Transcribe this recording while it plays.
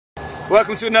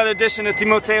Welcome to another edition of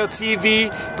Timoteo TV,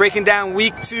 breaking down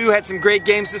week 2. Had some great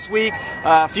games this week.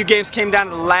 A few games came down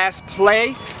to the last play.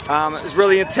 It was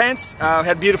really intense.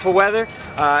 Had beautiful weather,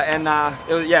 and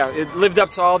it lived up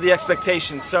to all the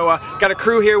expectations. So got a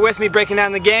crew here with me breaking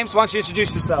down the games. Why don't you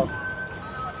introduce yourself?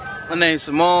 My name's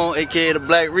Simone, aka the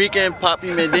Black Rican, Papi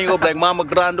Mendingo, Black Mama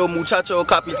Grando, Muchacho,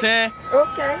 Capitan.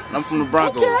 Okay. I'm from the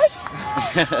Broncos.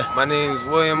 Okay. My name's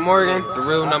William Morgan, the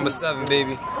real number 7,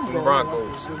 baby, from the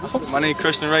Broncos. My name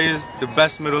Christian Reyes, the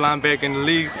best middle linebacker in the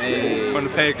league, from the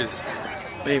Packers.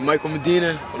 Hey, Michael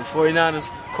Medina from the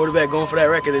 49ers, quarterback going for that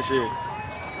record this year.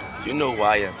 You know who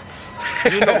I am.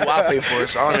 You know who I play for,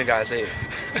 so I don't even gotta say it.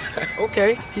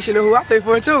 Okay, you should know who I play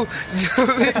for too.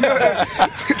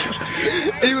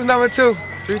 Eagles number 2,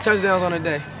 3 touchdowns on a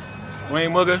day.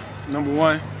 Wayne Mugger, number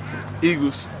 1.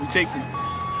 Eagles, we take them.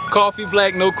 Coffee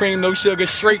black, no cream, no sugar,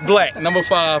 straight black. Number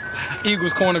 5,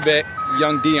 Eagles cornerback,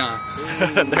 Young Dion.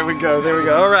 There we go, there we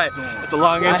go. All right, it's a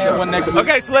long intro.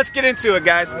 Okay, so let's get into it,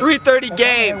 guys. 3:30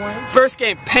 game. First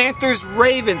game,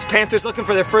 Panthers-Ravens. Panthers looking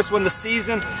for their first win of the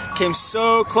season. Came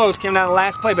so close, came down to the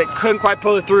last play, but couldn't quite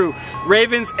pull it through.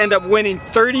 Ravens end up winning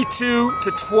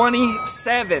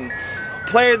 32-27.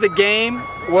 Player of the game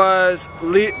was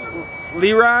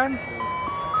Leron.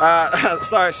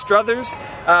 Struthers.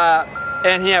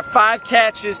 And he had 5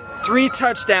 catches, 3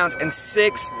 touchdowns, and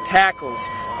 6 tackles.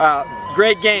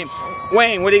 Great game.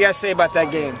 Wayne, what do you guys say about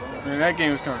that game? Man, that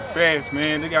game was coming fast,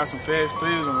 man. They got some fast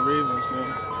players on the Ravens, man.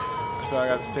 That's all I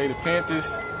got to say. The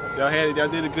Panthers, y'all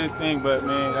did a good thing, but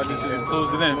man, y'all just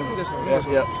closed it in.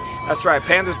 Yep. That's right.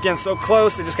 Panthers getting so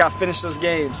close, they just got to finish those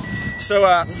games. So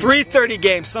 3:30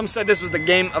 game. Some said this was the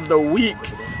game of the week.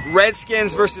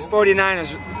 Redskins versus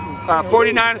 49ers.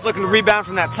 49ers looking to rebound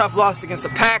from that tough loss against the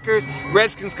Packers.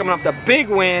 Redskins coming off the big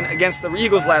win against the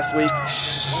Eagles last week.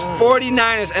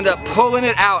 49ers end up pulling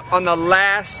it out on the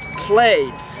last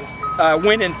play,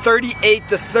 winning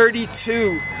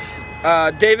 38-32.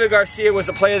 David Garcia was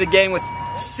the player of the game with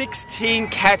 16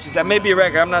 catches. That may be a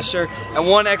record, I'm not sure, and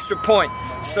 1 extra point.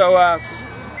 So,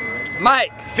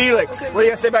 Mike, Felix, what do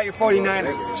you got to say about your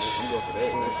 49ers?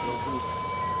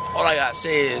 All I gotta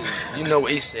say is, you know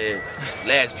what he said,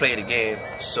 last play of the game,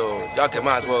 so y'all can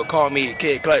might as well call me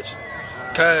Kid Clutch,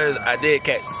 cause I did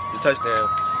catch the touchdown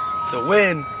to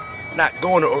win, not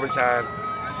going to overtime.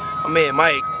 My man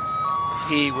Mike,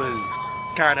 he was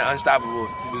kind of unstoppable.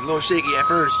 He was a little shaky at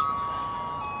first,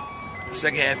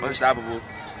 second half unstoppable,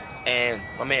 and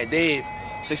my man Dave,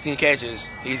 16 catches,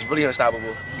 he's really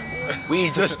unstoppable.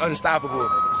 We just unstoppable,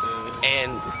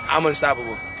 and I'm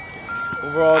unstoppable.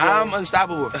 Overall, I'm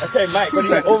unstoppable. Okay, Mike, what do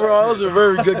you got? Overall, it was a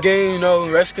very good game. You know,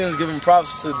 Redskins giving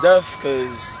props to Def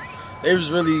because they was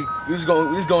really we was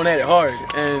going at it hard.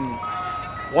 And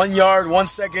 1 yard, 1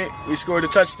 second, we scored a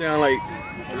touchdown. Like,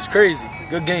 it was crazy.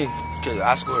 Good game. Because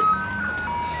I scored.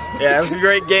 Yeah, it was a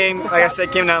great game. Like I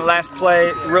said, came down to the last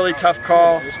play. Really tough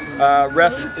call.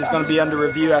 Ref is going to be under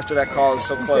review after that call is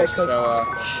so close. So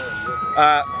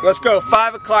let's go.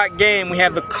 5 o'clock game. We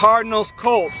have the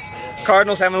Cardinals-Colts.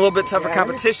 Cardinals having a little bit tougher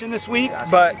competition this week,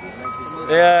 but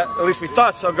at least we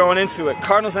thought so going into it.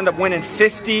 Cardinals end up winning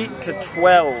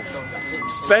 50-12.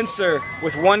 Spencer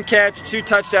with 1 catch, 2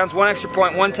 touchdowns, 1 extra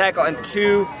point, 1 tackle, and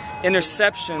 2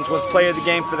 interceptions was player of the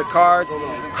game for the Cards.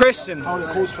 Christian,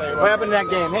 what happened in that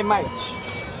game? Hey, Mike.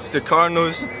 The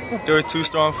Cardinals, they were too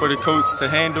strong for the Colts to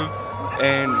handle,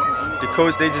 and the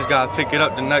Colts, they just got to pick it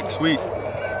up the next week.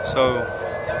 So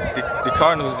the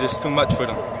Cardinals is just too much for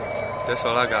them. That's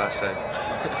all I got to say.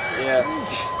 Yeah,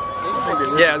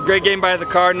 it was a great game by the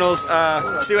Cardinals.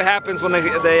 See what happens when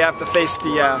they have to face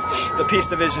the Peace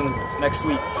Division next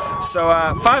week. So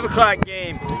 5 o'clock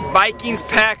game,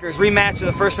 Vikings-Packers, rematch of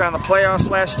the first round of the playoffs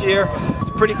last year.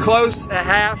 It's pretty close at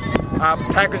half.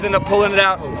 Packers end up pulling it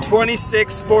out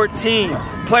 26-14.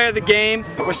 Player of the game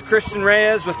was Christian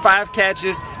Reyes with 5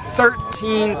 catches,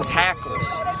 13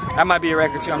 tackles. That might be a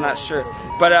record too, I'm not sure.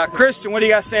 But Christian, what do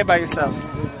you got to say about yourself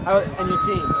and your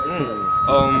team?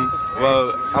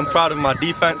 Well, I'm proud of my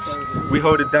defense. We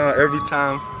hold it down every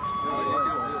time.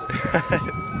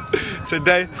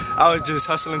 Today, I was just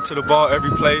hustling to the ball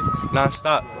every play,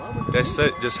 non-stop. That's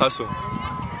it, just hustle.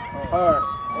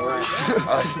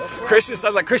 Christian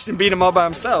sounds like Christian beat him all by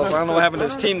himself. I don't know what happened to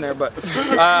his team there, but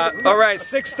all right,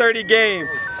 6:30 game.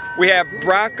 we have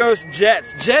Broncos,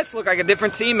 Jets. Jets look like a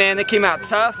different team, man. They came out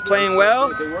tough, playing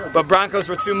well, but Broncos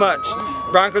were too much.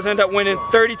 Broncos end up winning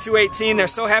 32-18. They're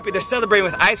so happy. They're celebrating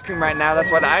with ice cream right now.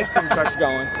 That's why the ice cream truck's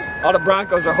going. All the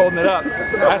Broncos are holding it up.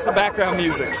 That's the background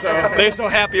music. So they're so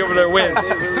happy over their win.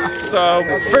 So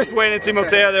first win in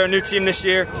Timoteo. They're a new team this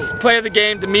year. Player of the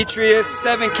game, Demetrius.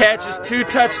 7 catches, 2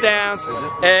 touchdowns,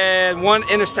 and 1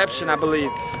 interception, I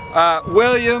believe.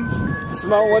 William,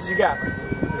 Simone, what you got?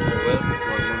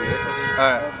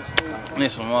 Alright,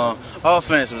 listen,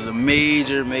 offense was a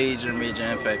major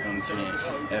impact on the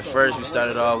team. At first, we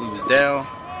started off, we was down,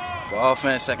 but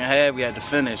offense, second half, we had to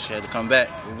finish, had to come back.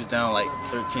 We was down like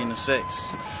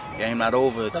 13-6. Game not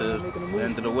over till the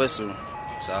end of the whistle,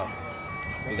 so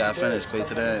we got finished, play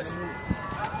to the end.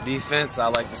 Defense, I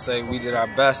like to say we did our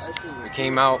best. We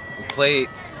came out, we played,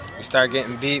 we started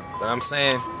getting beat, but I'm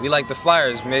saying we like the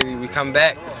Flyers. Maybe we come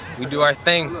back, we do our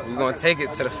thing, we're going to take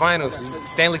it to the finals.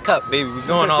 Stanley Cup, baby, we're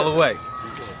going all the way.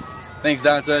 Thanks,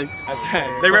 Dante. That's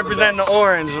right. They represent the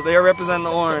orange. They are representing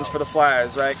the orange for the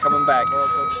Flyers, right? Coming back.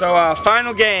 So,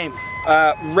 final game.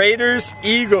 Raiders,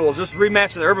 Eagles. This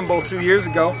rematch of the Urban Bowl 2 years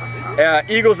ago.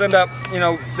 Eagles end up,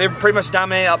 they pretty much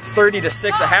dominated up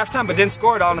 30-6 at halftime, but didn't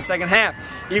score it all in the second half.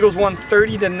 Eagles won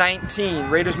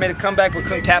 30-19. Raiders made a comeback, but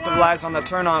couldn't capitalize on the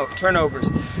turnovers.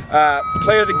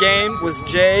 Player of the game was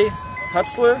Jay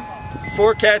Hutzler.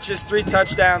 4 catches, 3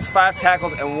 touchdowns, 5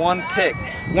 tackles, and 1 pick.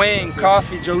 Wayne,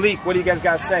 Coffee, Jolique, what do you guys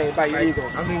got to say about your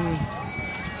Eagles? I mean,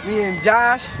 me and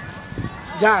Josh,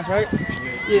 right?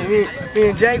 Yeah, me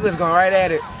and Jake was going right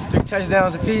at it. 3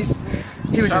 touchdowns apiece.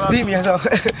 He was just beat me. Shout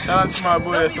out to my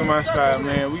boy that's on my side,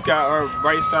 man. We got our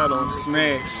right side on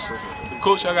smash. The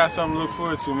coach, I got something to look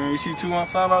forward to, man. You see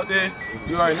 215 out there?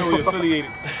 You already know we're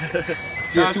affiliated.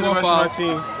 Shout out to the rest of my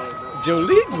team.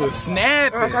 Jolique was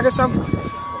snapping. I got something.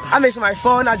 I made somebody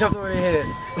fall and I jumped over their head.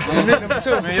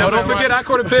 Don't forget, I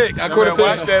caught a pick.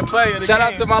 Watch that play. Shout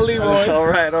out to my Leroy. All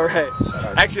right.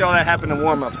 Actually, all that happened in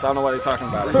warm-up, so I don't know why they're talking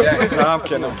about it. No, I'm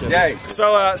kidding.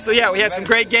 So yeah, we had some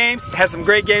great games.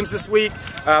 This week.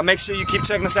 Make sure you keep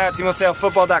checking us out at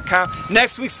TimoteoFootball.com.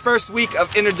 Next week's first week of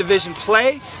interdivision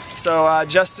play. So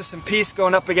Justice and Peace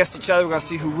going up against each other. We're going to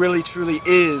see who really, truly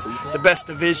is the best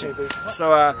division.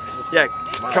 So yeah,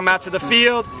 come out to the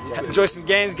field, enjoy some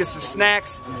games, get some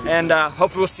snacks, and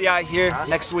hopefully we'll see you out here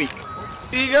next week.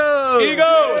 Eagles!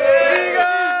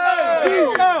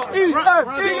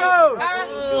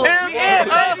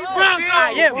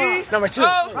 Number 2.